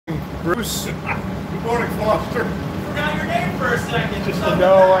Bruce? Good morning, Foster. Forgot your name for a second.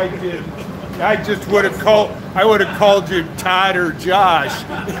 No, I didn't. I just would have called you Todd or Josh.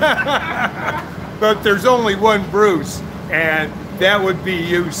 But there's only one Bruce, and that would be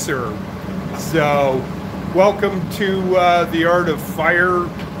you, sir. So, welcome to the Art of Fire,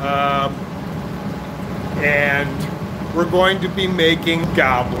 and we're going to be making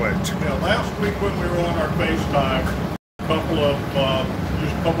Goblet. Yeah, last week when we were on our FaceTime,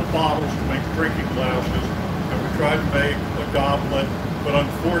 used a couple bottles to make drinking glasses, and we tried to make a goblet, but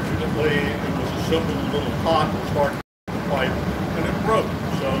unfortunately it was assembled a little hot and started to pipe, and it broke.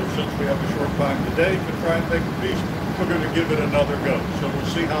 So since we have a short time today to try and make a piece, we're going to give it another go. So we'll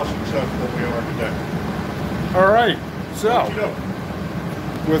see how successful we are today. All right, so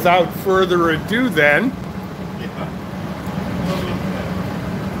without further ado then,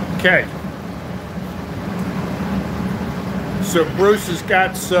 okay. So Bruce has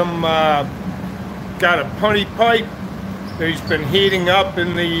got got a punty pipe that he's been heating up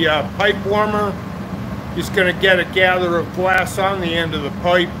in the pipe warmer. He's going to get a gather of glass on the end of the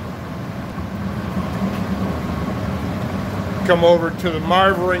pipe. Come over to the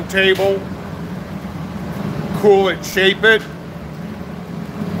marvering table, cool it, shape it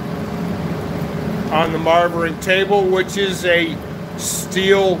on the marvering table, which is a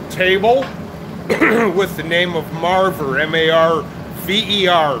steel table with the name of Marver,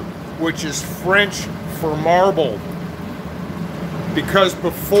 M-A-R-V-E-R, which is French for marble. Because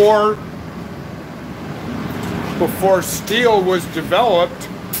before steel was developed,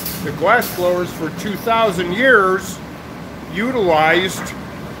 the glass blowers for 2,000 years utilized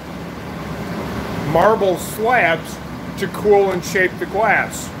marble slabs to cool and shape the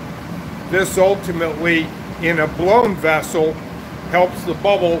glass. This ultimately, in a blown vessel, helps the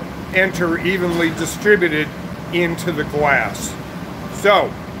bubble enter evenly distributed into the glass. So,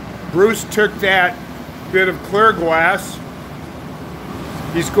 Bruce took that bit of clear glass.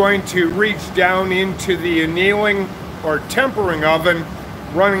 He's going to reach down into the annealing or tempering oven,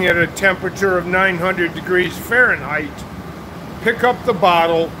 running at a temperature of 900 degrees Fahrenheit. Pick up the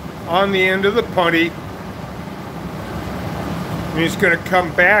bottle on the end of the punty, and he's going to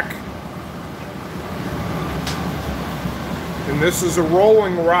come back. And this is a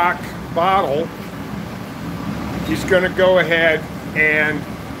rolling rock bottle. He's going to go ahead and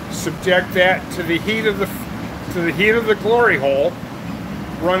subject that to the heat of the glory hole,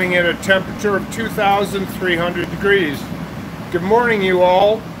 running at a temperature of 2,300 degrees. Good morning, you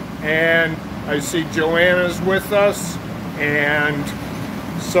all, and I see Joanna's with us and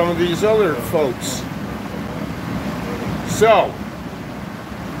some of these other folks. So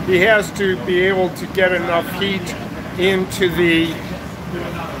he has to be able to get enough heat into the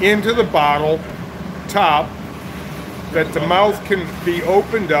bottle top that the mouth can be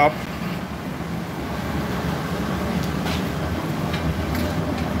opened up.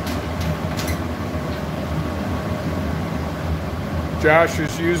 Josh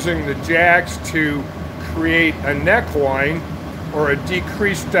is using the jacks to create a neckline or a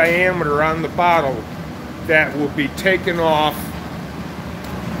decreased diameter on the bottle that will be taken off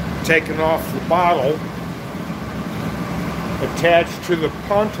the bottle, attached to the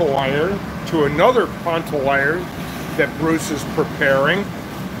pontil iron, to another pontil iron that Bruce is preparing,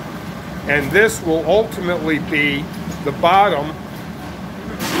 and this will ultimately be the bottom.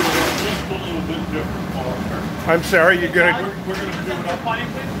 Just a little bit different, Foster. I'm sorry, you're gonna... We're going to do it up. Punny,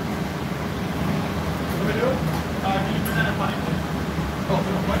 please. What do we do? Can you present a punny, please?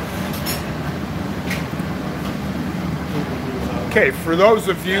 Okay, for those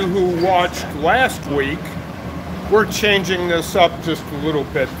of you who watched last week, we're changing this up just a little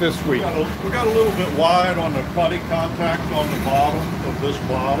bit this week. We got a little bit wide on the putty contact on the bottom of this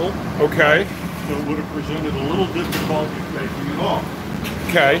bottle. Okay. So it would have presented a little difficulty taking it off.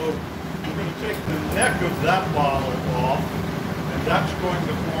 Okay. So we're going to take the neck of that bottle off, and that's going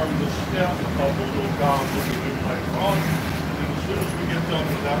to form the stem of the little goblet we do later on. And then as soon as we get done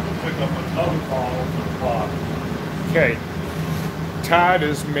with that, we'll pick up another bottle to the bottom. Okay. Todd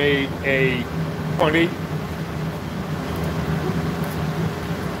has made a punty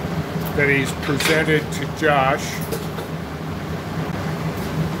that he's presented to Josh.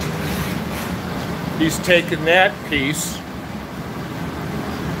 He's taken that piece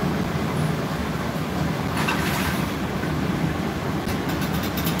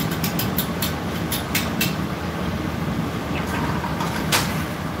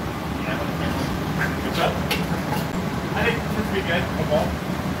I think this would be good.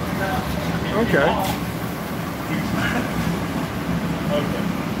 Okay.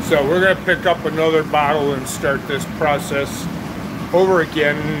 So we're going to pick up another bottle and start this process over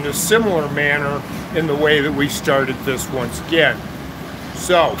again in a similar manner in the way that we started this once again.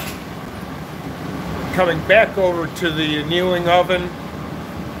 So, coming back over to the annealing oven,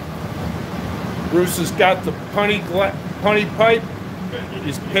 Bruce has got the punny pipe.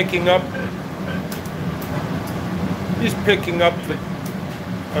 He's picking up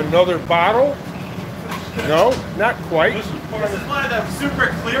another bottle. No, not quite. This is one of the super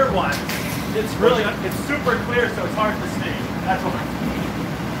clear ones. It's really, it's super clear, so it's hard to see. That's why.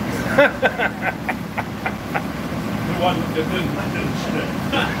 It didn't stick.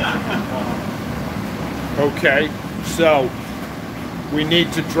 Okay, so we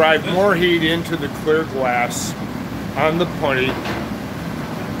need to drive more heat into the clear glass on the punny.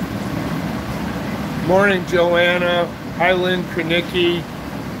 Morning, Joanna. Hi, Lynn Kranicki.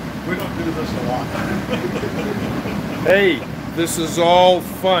 We don't do this a lot. Hey, this is all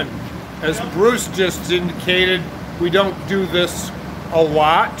fun. As Bruce just indicated, we don't do this a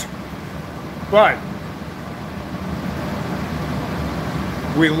lot, but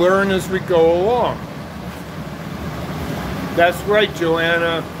we learn as we go along. That's right,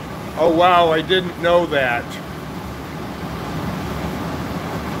 Joanna. Oh, wow, I didn't know that.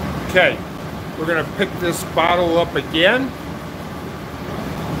 Okay, we're going to pick this bottle up again.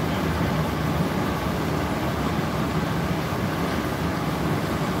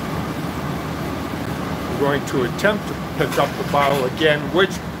 We're going to attempt to pick up the bottle again,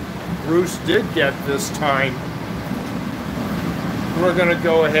 which Bruce did get this time. We're going to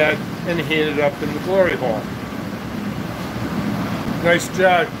go ahead and heat it up in the glory hole. Nice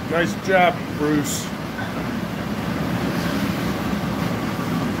job, Bruce.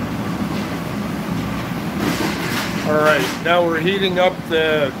 All right, now we're heating up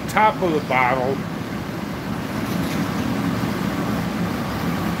the top of the bottle.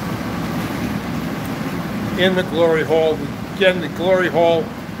 In the glory hole. Again, the glory hole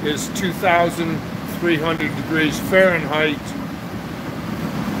is 2,300 degrees Fahrenheit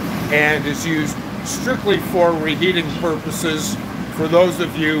and is used strictly for reheating purposes for those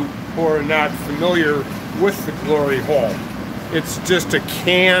of you who are not familiar with the glory hole. It's just a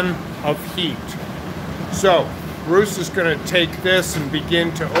can of heat. So Bruce is going to take this and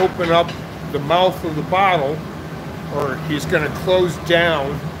begin to open up the mouth of the bottle, or he's going to close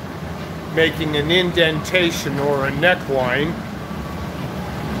down, making an indentation or a neckline.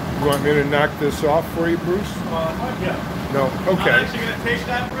 You want me to knock this off for you, Bruce? Yeah. No? Okay. I'm actually going to take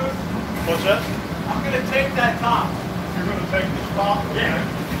that, Bruce. What's that? I'm going to take that top. You're going to take this top? Yeah.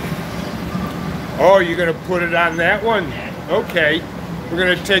 Oh, you're going to put it on that one? Okay. We're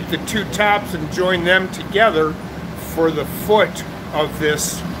going to take the two tops and join them together for the foot of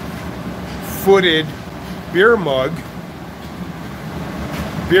this footed beer mug.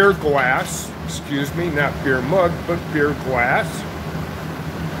 Beer glass, excuse me, not beer mug, but beer glass.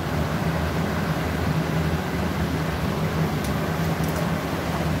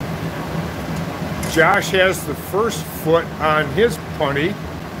 Josh has the first foot on his punny.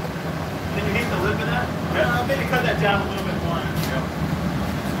 Can you heat the lid with that? Yeah. Maybe cut that down a little bit more. Yeah.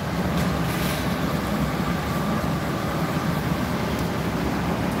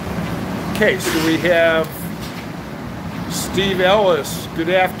 Okay, so we have Steve Ellis. Good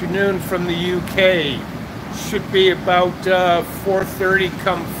afternoon from the UK. Should be about 4:30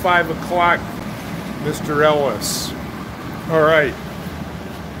 come 5 o'clock, Mr. Ellis. All right.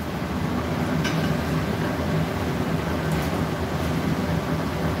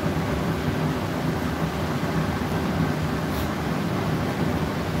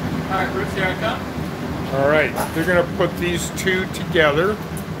 All right, Bruce, here I come. All right, they're going to put these two together,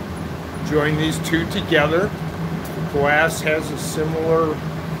 join these two together. The glass has a similar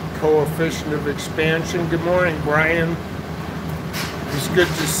coefficient of expansion. Good morning, Brian. It's good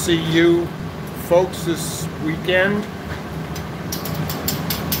to see you folks this weekend.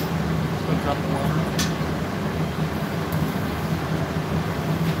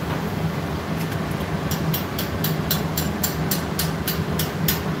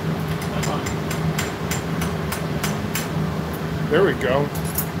 There we go.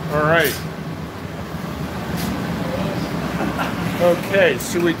 All right. Okay,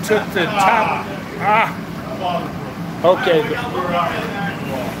 so we took the top. Okay.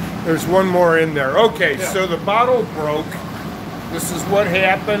 There's one more in there. Okay, so the bottle broke. This is what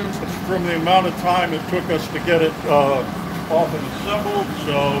happened. From the amount of time it took us to get it off and assembled,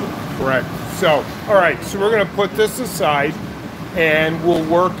 so. Correct. So, all right, so we're going to put this aside and we'll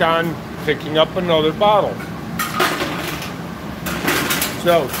work on picking up another bottle.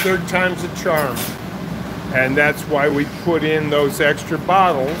 So, third time's a charm. And that's why we put in those extra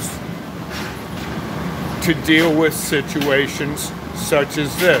bottles to deal with situations such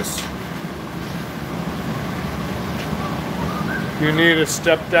as this. You need a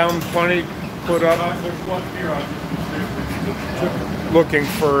step-down punny put up? There's one here. I just want to see if we can get Looking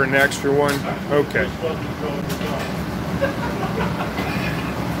for an extra one? Okay.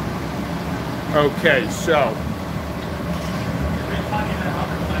 Okay, so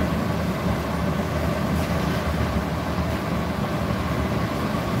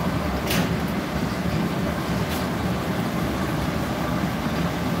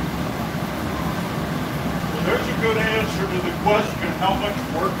there's a good answer to the question, how much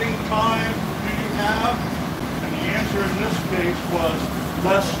working time do you have? And the answer in this case was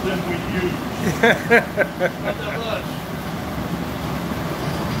less than we use. Not that much.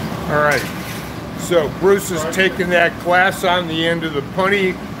 all right. So Bruce is taking that glass on the end of the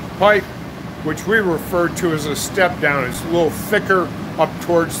punny pipe, which we refer to as a step down. It's a little thicker up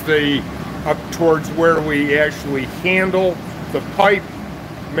towards where we actually handle the pipe.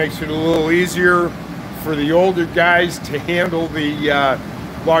 Makes it a little easier for the older guys to handle the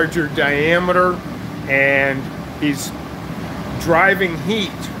larger diameter, and he's driving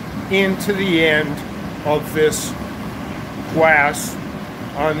heat into the end of this glass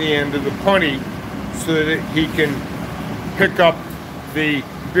on the end of the punny so that he can pick up the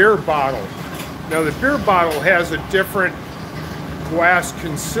beer bottle. Now the beer bottle has a different glass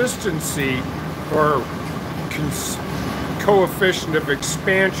consistency or coefficient of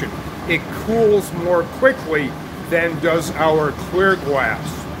expansion. It cools more quickly than does our clear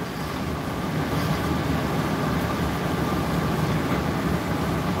glass.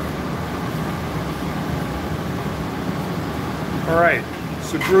 All right,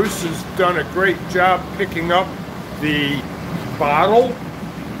 so Bruce has done a great job picking up the bottle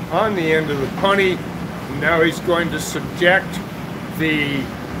on the end of the punny. Now he's going to subject the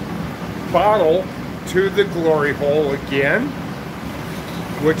bottle to the glory hole again,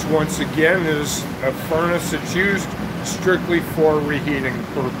 which once again is a furnace that's used strictly for reheating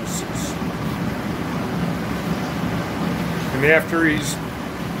purposes. And after he's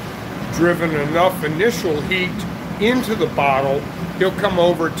driven enough initial heat into the bottle, he'll come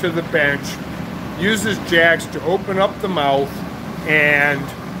over to the bench, use his jacks to open up the mouth, and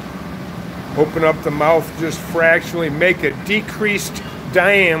open up the mouth just fractionally, make a decreased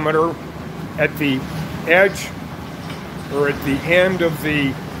diameter at the edge or at the end of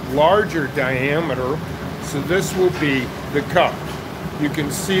the larger diameter. So this will be the cup. You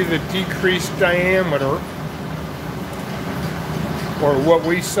can see the decreased diameter, or what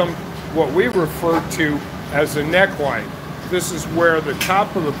we refer to as a neckline. This is where the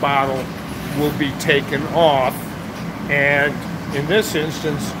top of the bottle will be taken off, and in this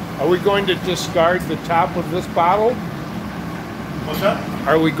instance, are we going to discard the top of this bottle? What's that?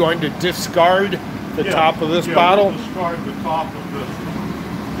 Are we going to discard the top of this bottle? We'll discard the top of this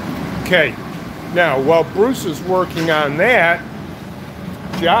one. Okay. Now, while Bruce is working on that,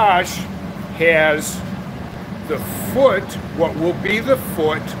 Josh has the foot, what will be the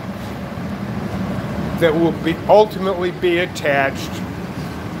foot, that will be ultimately be attached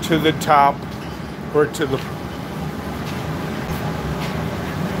to the top, or to the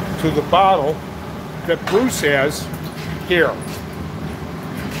bottle that Bruce has here.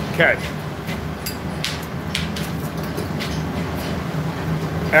 Okay.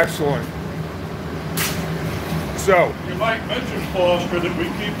 Excellent. So you might mention, Foster, that we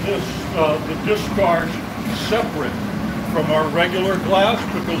keep this the discard separate from our regular glass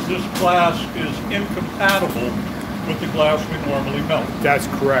because this glass is incompatible with the glass we normally melt. That's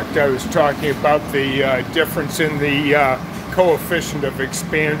correct. I was talking about the difference in the coefficient of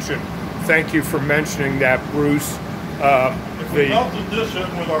expansion. Thank you for mentioning that, Bruce. If we melted this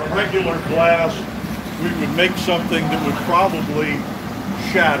in with our regular glass, we would make something that would probably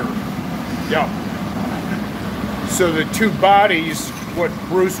shatter. Yeah. So the two bodies, what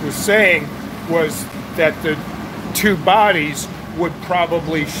Bruce was saying was that the two bodies would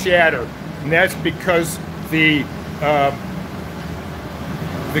probably shatter, and that's because the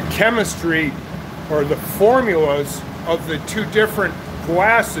chemistry or the formulas of the two different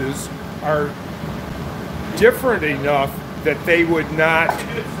glasses are different enough that they would not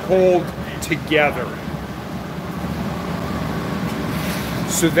hold together.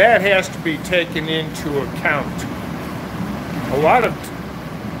 So that has to be taken into account.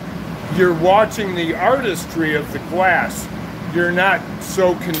 You're watching the artistry of the glass. You're not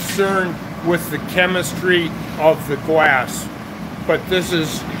so concerned with the chemistry of the glass. But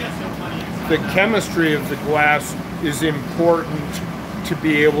the chemistry of the glass is important to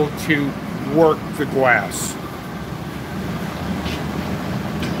be able to work the glass.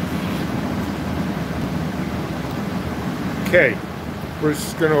 Okay, We're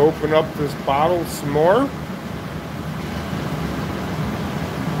just going to open up this bottle some more.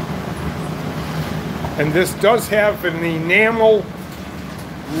 And this does have an enamel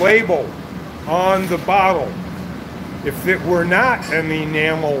label on the bottle. If it were not an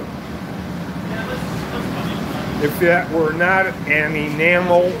enamel,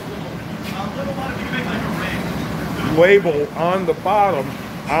 label on the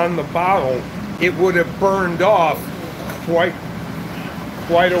bottle, it would have burned off quite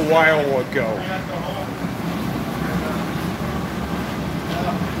a while ago.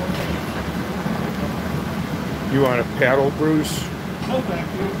 You want a paddle, Bruce? No, thank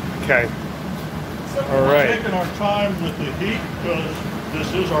you. Okay. All right. We're taking our time with the heat because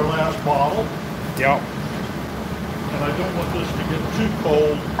this is our last bottle. Yep. And I don't want this to get too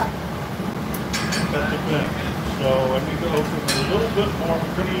cold at the fin. So I need to open it a little bit more.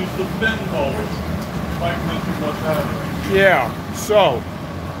 We're going to use the fin mold. Might not be much happening. Yeah. So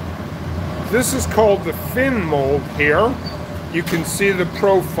this is called the fin mold here. You can see the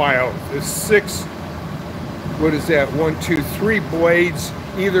profile. There's 6. What is that? 1, 2, 3 blades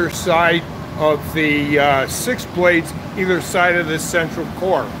either side of the 6 blades either side of this central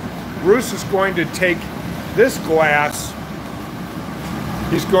core. Bruce is going to take this glass,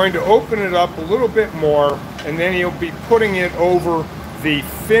 he's going to open it up a little bit more, and then he'll be putting it over the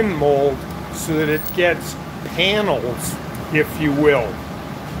fin mold so that it gets panels, if you will.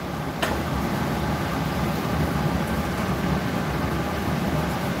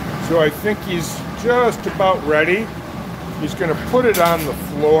 So I think he's just about ready. He's going to put it on the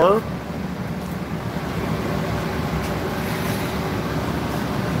floor.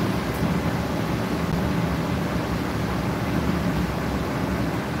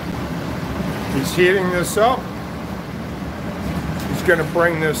 He's heating this up. He's going to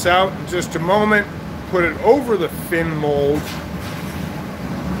bring this out in just a moment, put it over the fin mold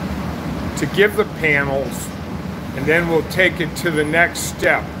to give the panels, and then we'll take it to the next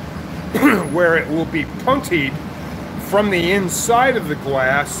step where it will be puntied from the inside of the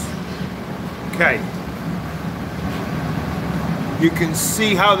glass. Okay. You can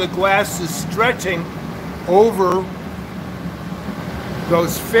see how the glass is stretching over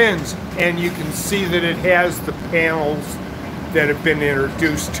those fins, and you can see that it has the panels that have been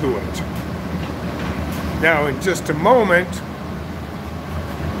introduced to it. Now, in just a moment,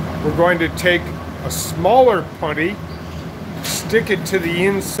 we're going to take a smaller punty, stick it to the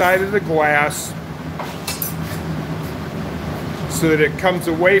inside of the glass so that it comes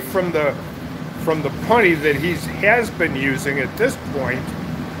away from the punty that he has been using at this point,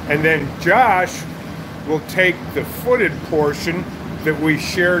 and then Josh will take the footed portion that we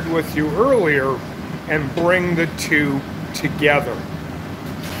shared with you earlier and bring the two together.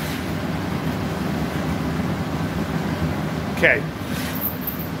 Okay.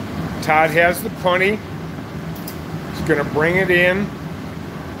 Todd has the punty. He's going to bring it in. It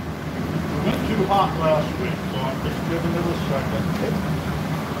went too hot last week, so I'm just giving it a second.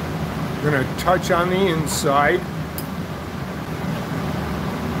 We're going to touch on the inside.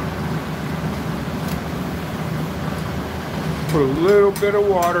 Put a little bit of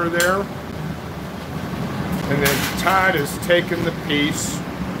water there. And then Todd has taken the piece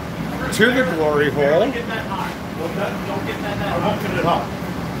to the glory hole. Don't get that hot. Don't get that hot. I won't get it hot.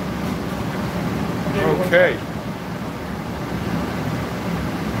 Okay.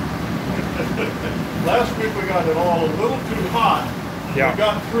 Last week we got it all a little too hot. Yeah. We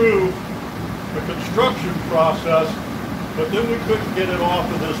got through the construction process, but then we couldn't get it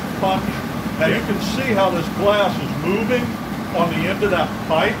off of this punch. Now you can see how this glass is moving on the end of that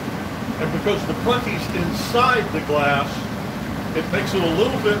pipe, and because the punty's inside the glass, it makes it a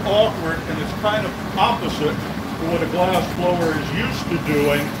little bit awkward, and it's kind of opposite to what a glass blower is used to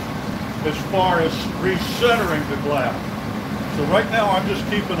doing as far as recentering the glass. So right now I'm just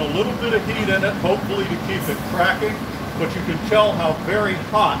keeping a little bit of heat in it, hopefully to keep it cracking, but you can tell how very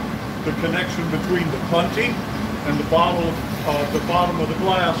hot the connection between the punty and the bottom of the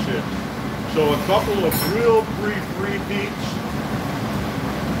glass is. So a couple of real brief repeats.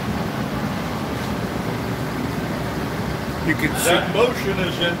 You can see That motion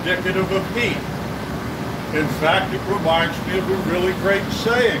is indicative of heat. In fact, it reminds me of a really great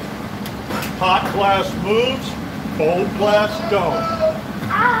saying. Hot glass moves, cold glass don't.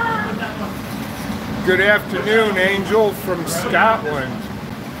 good afternoon, Angel from Scotland.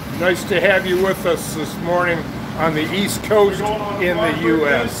 Nice to have you with us this morning on the East Coast in the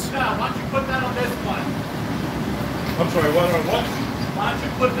U.S. Now, why don't you put that on this one? I'm sorry, what? Why don't you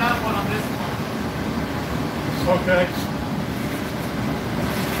put that one on this one? Okay.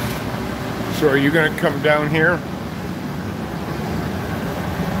 So are you going to come down here?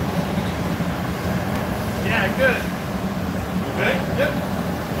 right, good. Okay? Yep.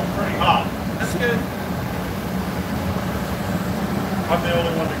 I'm pretty hot. That's good. I'm the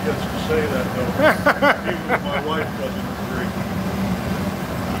only one that gets to say that, though. Even my wife doesn't agree.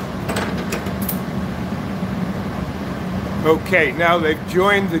 Okay, now they've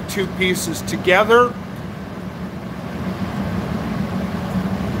joined the two pieces together. You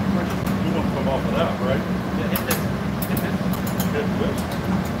won't come off of that, right? Yeah, hit this. Hit this. Hit this.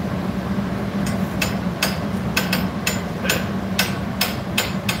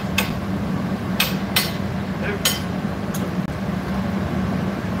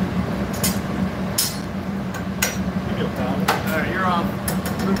 Give me a pound. Alright, you're on.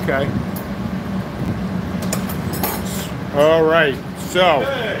 Okay. All right, so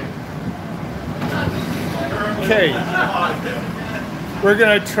Hey. okay, we're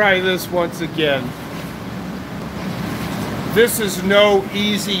gonna try this once again. This is no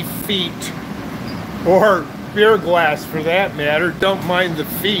easy feat, or beer glass for that matter. Don't mind the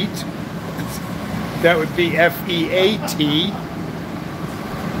feet. That would be F-E-A-T.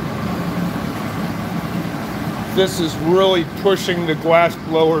 This is really pushing the glass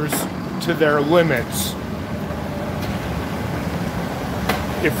blowers to their limits.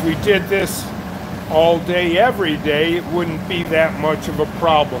 If we did this all day, every day, it wouldn't be that much of a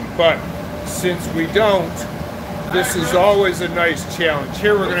problem. But since we don't, this is always a nice challenge.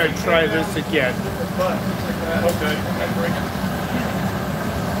 Here we're going to try this again. Okay. Bring it.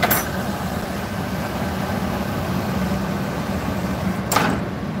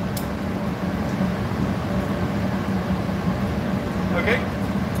 Okay.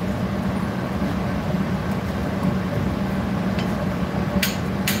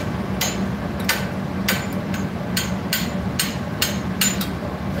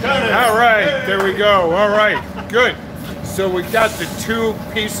 All right, there we go. All right, good. So we got the two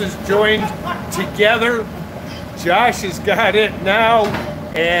pieces joined together. Josh has got it now,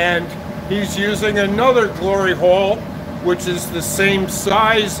 and he's using another glory hole, which is the same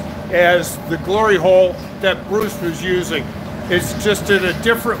size as the glory hole that Bruce was using. It's just at a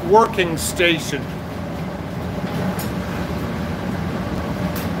different working station.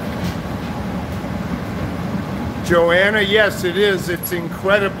 Joanna, yes it is. It's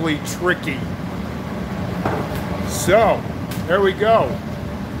incredibly tricky. So, there we go.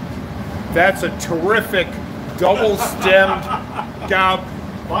 That's a terrific double-stemmed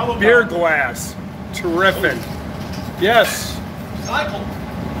beer glass. Terrific. Yes.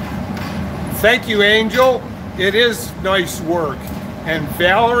 Thank you, Angel. It is nice work. And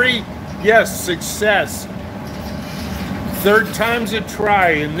Valerie, yes, success. Third time's a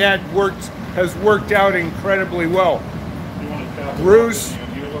try, and that has worked out incredibly well. Bruce,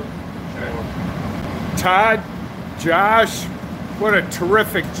 Todd, Josh, what a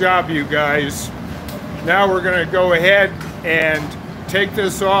terrific job, you guys. Now we're going to go ahead and take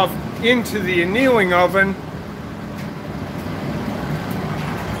this off into the annealing oven.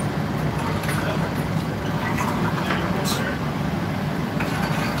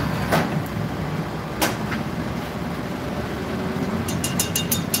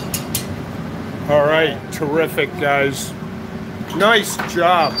 All right, terrific, guys. Nice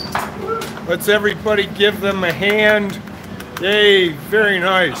job. Let's everybody give them a hand. Yay, very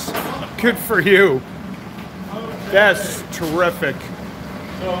nice. Good for you. That's terrific.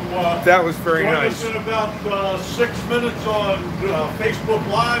 So, that was very join nice. us in about 6 minutes on Facebook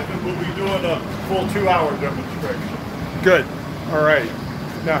Live, and we'll be doing a full 2-hour demonstration. Good. All right.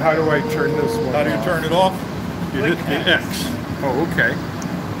 Now, how do I turn this one How do you off? turn it off? You hit the X. Oh, okay.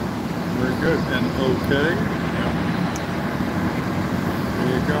 Very good. And OK.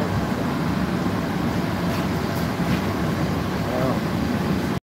 There you go.